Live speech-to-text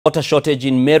Water shortage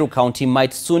in Meru County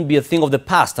might soon be a thing of the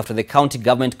past after the county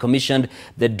government commissioned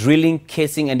the drilling,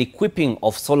 casing and equipping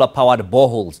of solar-powered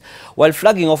boreholes. While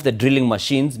flagging off the drilling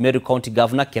machines, Meru County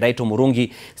Governor Kiraitu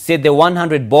Murungi said the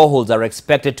 100 boreholes are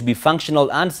expected to be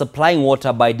functional and supplying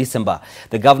water by December.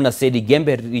 The governor said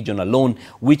Igembe region alone,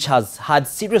 which has had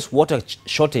serious water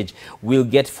shortage, will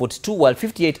get 42, while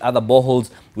 58 other boreholes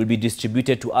will be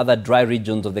distributed to other dry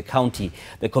regions of the county.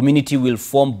 The community will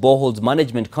form Boreholes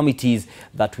Management Committees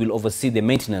that will oversee the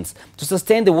maintenance. To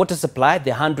sustain the water supply, the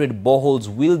 100 boreholes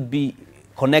will be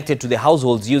connected to the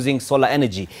households using solar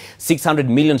energy. 600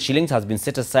 million shillings has been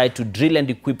set aside to drill and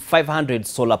equip 500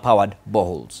 solar-powered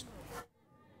boreholes.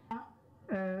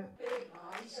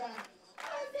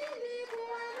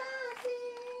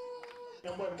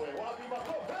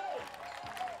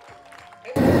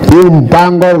 Hii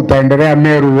mpango utaendelea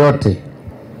Meru wote,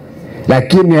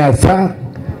 lakini hasa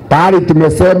pahali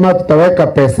tumesema tutaweka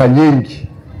pesa nyingi,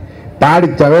 pahali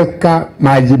tutaweka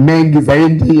maji mengi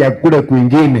zaidi ya kule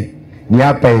kwingine ni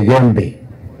hapa Igembe,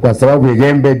 kwa sababu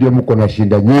Igembe ndio mko na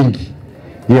shida nyingi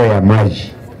hiyo ya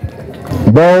maji.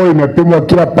 Bore imepimwa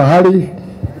kila pahali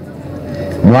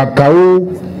mwaka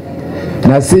huu,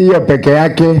 na si hiyo peke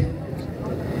yake,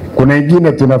 kuna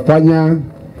ingine tunafanya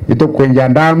ito kwenye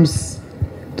dams,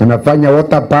 tunafanya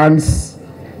water pans,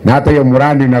 na hata hiyo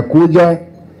mradi inakuja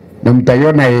na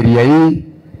mtaiona area hii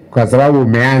kwa sababu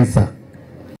umeanza.